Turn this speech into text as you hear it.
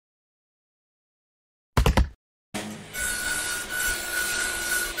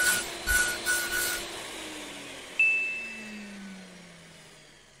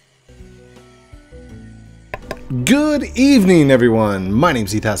Good evening, everyone. My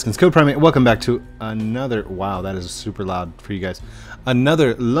name's Heath, Haskins, Code Primate. Welcome back to another, wow, that is super loud for you guys.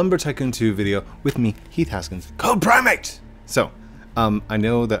 Another Lumber Tycoon 2 video with me, Heath Haskins, Code Primate. So, I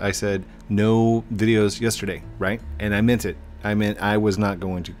know that I said no videos yesterday, right? And I meant it. I meant I was not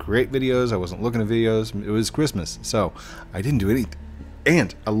going to create videos. I wasn't looking at videos. It was Christmas, so I didn't do anything.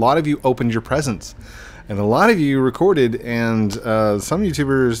 And a lot of you opened your presents. And a lot of you recorded, and some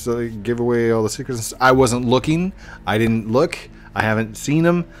YouTubers give away all the secrets. I wasn't looking. I didn't look. I haven't seen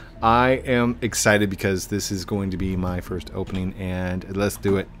them. I am excited because this is going to be my first opening, and let's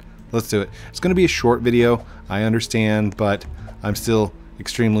do it. Let's do it. It's going to be a short video. I understand, but I'm still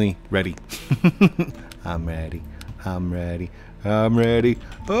extremely ready. I'm ready. I'm ready. I'm ready.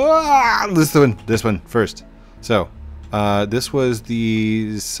 Ah, this one first. So. This was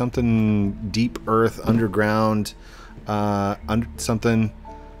the something deep earth underground something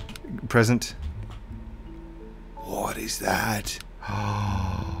present. What is that?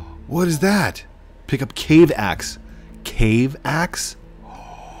 What is that? Pick up cave axe. Cave axe?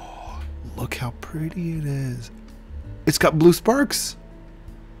 Oh, look how pretty it is. It's got blue sparks.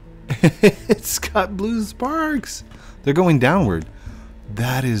 It's got blue sparks. They're going downward.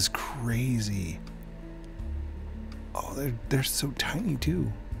 That is crazy. Oh, they're so tiny too.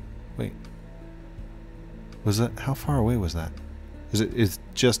 Wait, was that, how far away was that? It's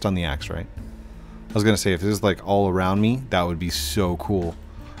just on the axe, right? I was gonna say if this is like all around me, that would be so cool.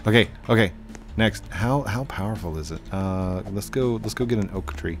 Okay, next, how powerful is it? Let's go get an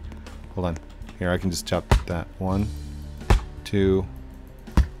oak tree. Hold on, here I can just chop that. 1, 2,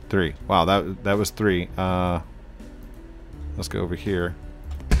 3. Wow, that was 3. Let's go over here.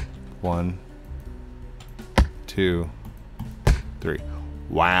 1, 2, 3.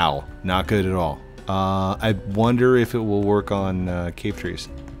 Wow, not good at all. I wonder if it will work on cave trees,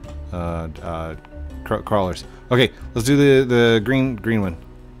 crawlers. Okay, let's do the green one.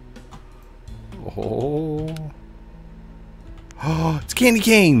 Oh, it's candy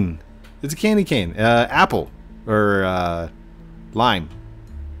cane. It's a candy cane. Apple or lime,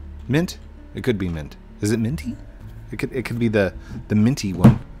 mint. It could be mint. Is it minty? It could be the minty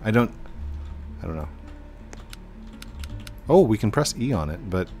one. I don't know. Oh, we can press E on it,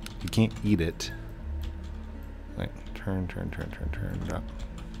 but you can't eat it. Wait, turn, drop.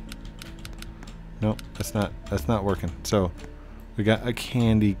 Nope, that's not working. So we got a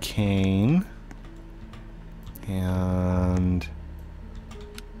candy cane, and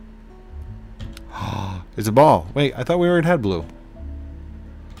it's a ball. Wait, I thought we already had blue.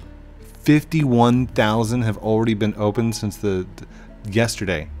 51,000 have already been opened since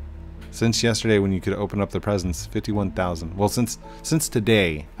yesterday. Since yesterday, when you could open up the presents, 51,000. Well, since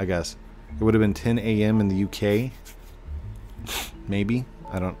today, I guess it would have been 10 a.m. in the UK. Maybe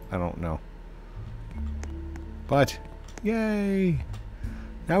I don't know. But yay!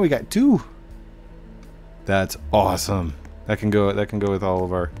 Now we got 2. That's awesome. That can go with all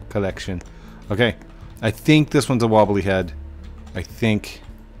of our collection. Okay, I think this one's a wobbly head. I think.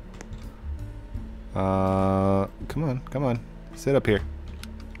 Come on, sit up here.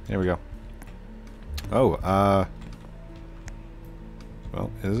 There we go. Oh,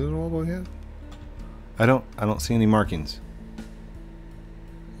 well, is it a wobble head? I don't see any markings.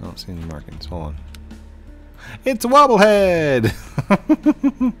 I don't see any markings. Hold on. It's a wobble head!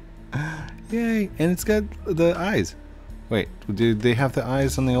 Yay! And it's got the eyes. Wait, did they have the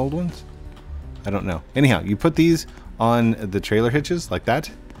eyes on the old ones? I don't know. Anyhow, you put these on the trailer hitches like that,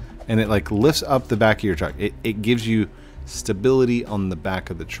 and it like lifts up the back of your truck. It gives you stability on the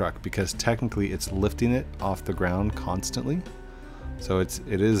back of the truck because technically it's lifting it off the ground constantly. So it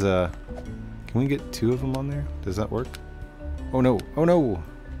is a. Can we get 2 of them on there? Does that work? Oh no! Oh no!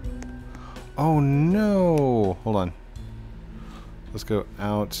 Oh no! Hold on. Let's go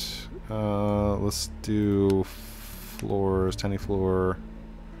out. Let's do floors. Tiny floor.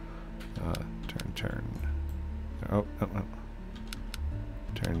 Turn. Oh.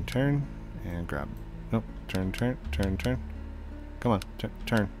 Turn and grab. Nope. Turn. Come on.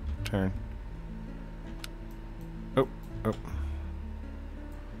 Turn. Oh.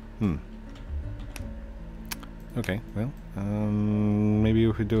 Okay, well, maybe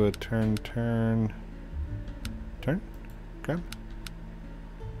we could do a turn. Grab?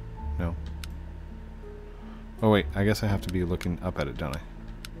 No. Oh wait, I guess I have to be looking up at it, don't I?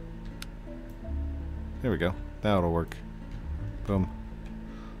 There we go. That'll work. Boom.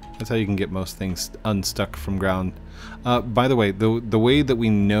 That's how you can get most things unstuck from ground. By the way, the way that we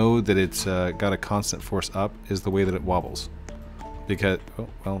know that it's got a constant force up is the way that it wobbles. Because, oh,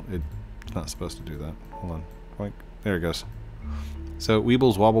 well, it's not supposed to do that. Hold on. There it goes. So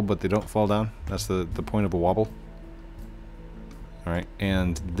weebles wobble, but they don't fall down. That's the point of a wobble. Alright,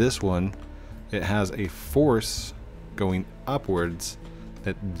 and this one, it has a force going upwards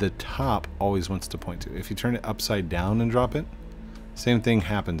that the top always wants to point to. If you turn it upside down and drop it, same thing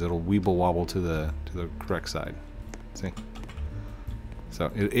happens. It'll weeble wobble to the correct side. See?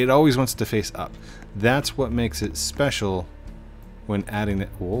 So it always wants to face up. That's what makes it special when adding it.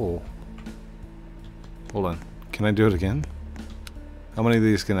 Whoa. Hold on. Can I do it again? How many of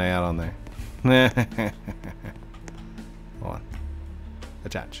these can I add on there? Hold on.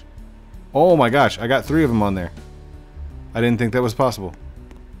 Attach. Oh my gosh, I got 3 of them on there. I didn't think that was possible.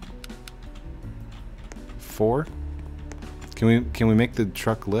 4? Can we make the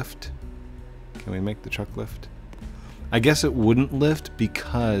truck lift? Can we make the truck lift? I guess it wouldn't lift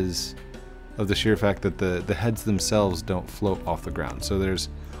because of the sheer fact that the heads themselves don't float off the ground. So there's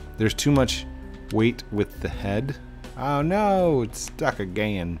too much weight with the head. Oh no, it's stuck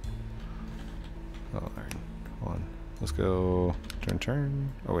again. Oh, all right. Hold on. Let's go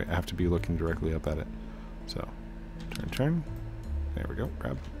turn. Oh wait, I have to be looking directly up at it. So turn. There we go.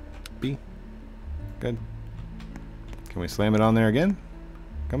 Grab B. Good. Can we slam it on there again?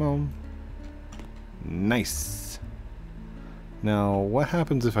 Come on. Nice. Now, what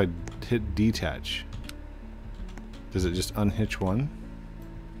happens if I hit detach? Does it just unhitch one?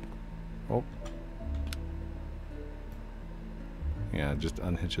 Oh. Yeah, it just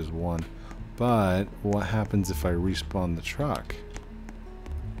unhitches one. But what happens if I respawn the truck?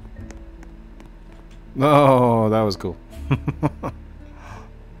 Oh, that was cool.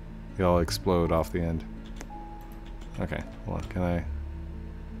 They all explode off the end. Okay, hold on. Can I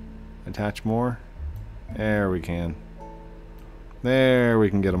attach more? There we can. There we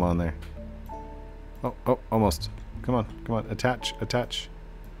can get them on there. Oh, almost. Come on. Attach.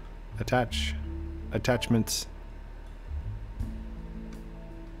 Attachments.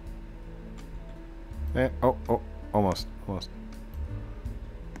 Oh, almost.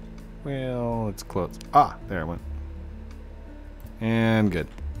 Well, it's close. Ah, there it went. And good.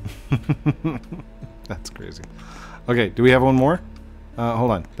 That's crazy. Okay, do we have one more?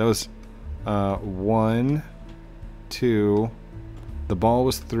 Hold on. That was 1, 2. The ball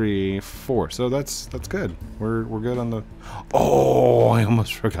was 3, 4. So that's good. We're good on the. Oh, I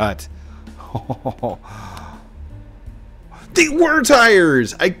almost forgot. Oh. They were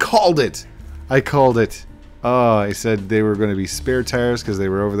tires. I called it. Oh, I said they were going to be spare tires because they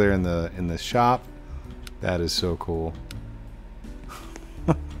were over there in the shop. That is so cool.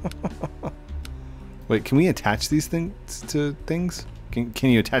 Wait, can we attach these things to things? Can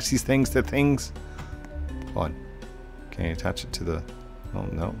you attach these things to things? Hold on. Can you attach it to the... Oh,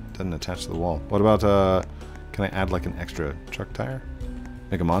 no. Doesn't attach to the wall. What about, can I add like an extra truck tire?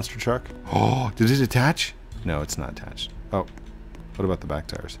 Make a monster truck? Oh, did it attach? No, it's not attached. Oh, what about the back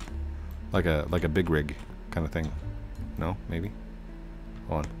tires? Like a big rig kind of thing. No, maybe?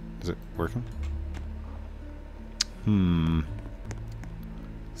 Hold on. Is it working?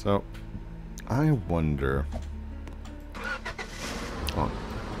 So, I wonder... Hold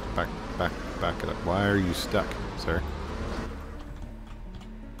on. Back it up. Why are you stuck, sir?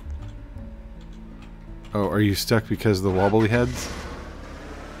 Oh, are you stuck because of the wobbly heads?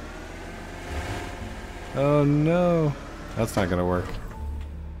 Oh no. That's not gonna work.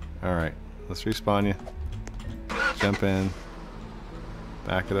 Alright, let's respawn you. Jump in.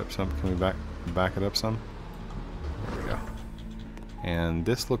 Back it up some. Can we back it up some? There we go. And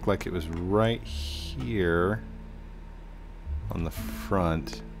this looked like it was right here on the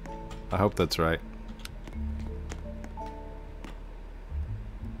front. I hope that's right.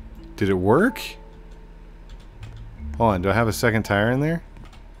 Did it work? Hold on, do I have a second tire in there?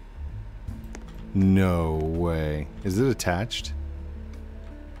 No way. Is it attached?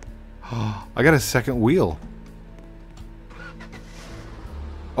 Oh, I got a second wheel.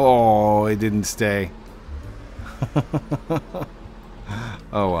 Oh, it didn't stay.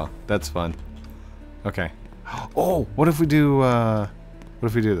 Oh well, that's fun. Okay. Oh, what if we do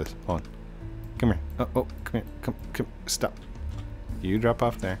this? Hold on. Come here. Oh, come here. Come. Stop. You drop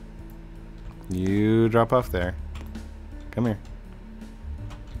off there. You drop off there. Come here.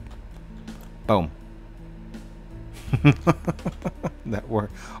 Boom. That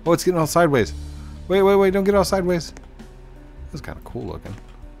worked. Oh, it's getting all sideways. Wait, don't get all sideways. This is kind of cool looking.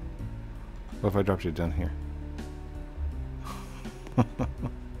 What if I dropped you down here?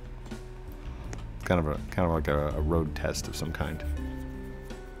 kind of like a road test of some kind.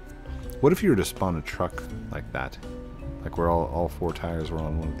 What if you were to spawn a truck like that? Like where all 4 tires were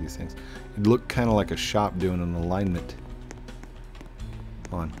on one of these things. It'd look kind of like a shop doing an alignment.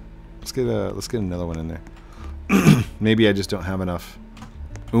 Hold on. Let's get another one in there. Maybe I just don't have enough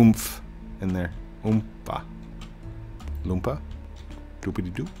oomph in there. Oompa. Loompa?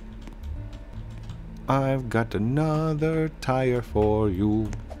 Doopity-doo. I've got another tire for you.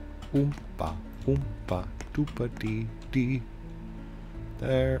 Oompa, oompa, doopity-dee.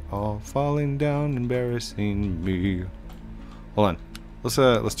 They're all falling down, embarrassing me. Hold on.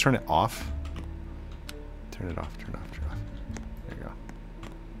 Let's turn it off. Turn it off, turn it off, turn it off. There you go.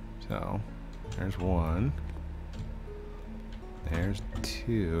 So, there's one. There's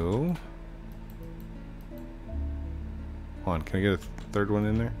two. Hold on, can I get a third one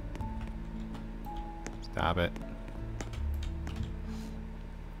in there? Stop it.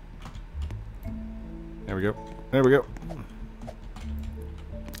 There we go. There we go.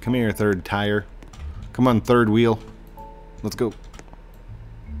 Come here, third tire. Come on, third wheel. Let's go.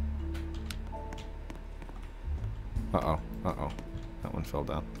 Uh-oh. Uh-oh. That one fell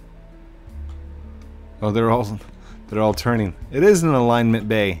down. Oh, they're all turning. It is an alignment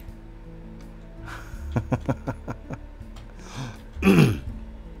bay.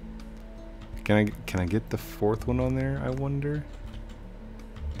 Can I get the fourth one on there, I wonder?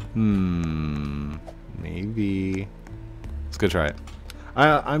 Maybe. Let's go try it.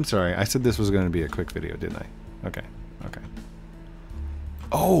 I'm sorry. I said this was going to be a quick video, didn't I? Okay. Okay.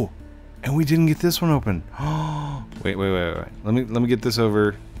 Oh, and we didn't get this one open. Oh, wait. Let me get this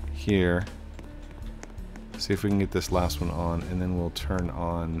over here. See if we can get this last one on, and then we'll turn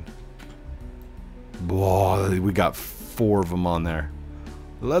on. Whoa, we got 4 of them on there.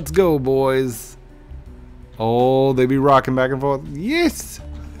 Let's go, boys. Oh, they be rocking back and forth. Yes.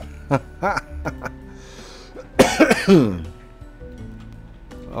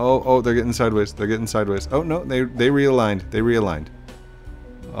 Oh, they're getting sideways. They're getting sideways. Oh no, they realigned. They realigned.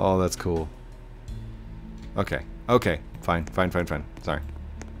 Oh, that's cool. Okay. Okay. Fine. Sorry.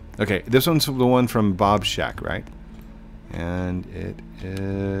 Okay, this one's the one from Bob's Shack, right? And it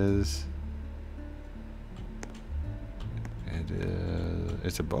is.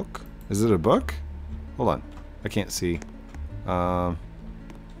 It's a book? Is it a book? Hold on. I can't see. Turn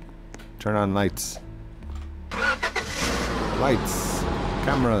on lights. Lights.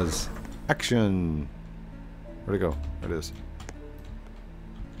 Cameras. Action. Where'd it go? There it is.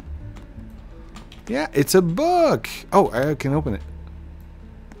 Yeah, it's a book. Oh, I can open it.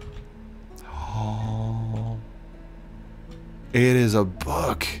 Oh. It is a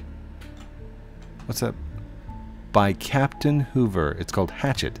book. What's that? By Captain Hoover. It's called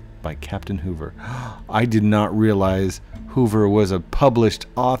Hatchet by Captain Hoover. I did not realize Hoover was a published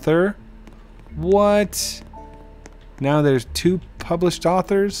author. What? Now there's 2 published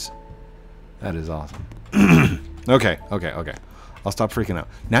authors? That is awesome. Okay. I'll stop freaking out.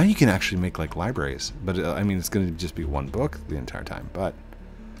 Now you can actually make like libraries, but I mean it's going to just be one book the entire time. But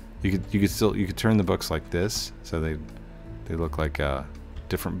you could turn the books like this, so they look like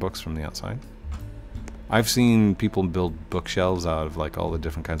different books from the outside. I've seen people build bookshelves out of like all the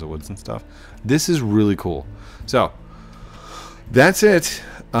different kinds of woods and stuff. This is really cool. So that's it.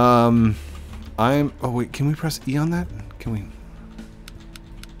 Oh wait, can we press E on that? Can we?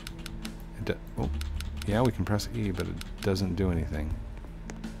 Oh, yeah, we can press E, but it doesn't do anything.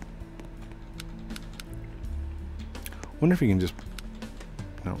 Wonder if you can just.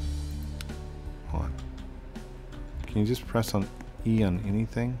 No. Hold on. Can you just press on E on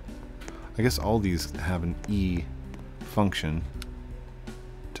anything? I guess all these have an E function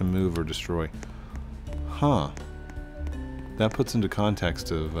to move or destroy. Huh. That puts into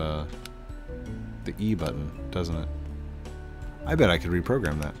context of the E button, doesn't it? I bet I could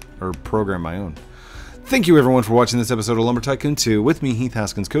reprogram that, or program my own. Thank you everyone for watching this episode of Lumber Tycoon 2 with me, Heath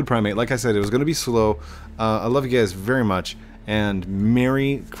Haskins, Code Primate. Like I said, it was going to be slow. I love you guys very much. And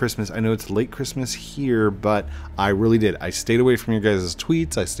Merry Christmas. I know it's late Christmas here, but I really did. I stayed away from your guys'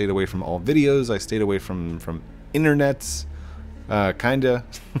 tweets. I stayed away from all videos. I stayed away from internets. Kinda.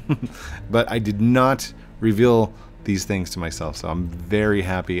 But I did not reveal these things to myself. So I'm very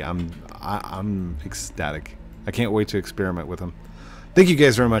happy. I'm ecstatic. I can't wait to experiment with them. Thank you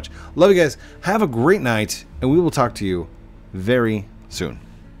guys very much. Love you guys. Have a great night. And we will talk to you very soon.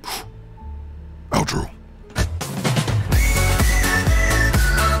 Outro.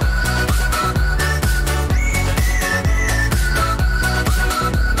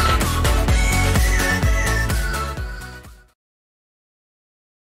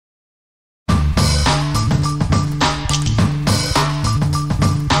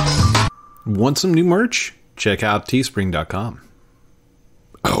 Want some new merch? Check out teespring.com.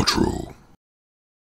 Outro.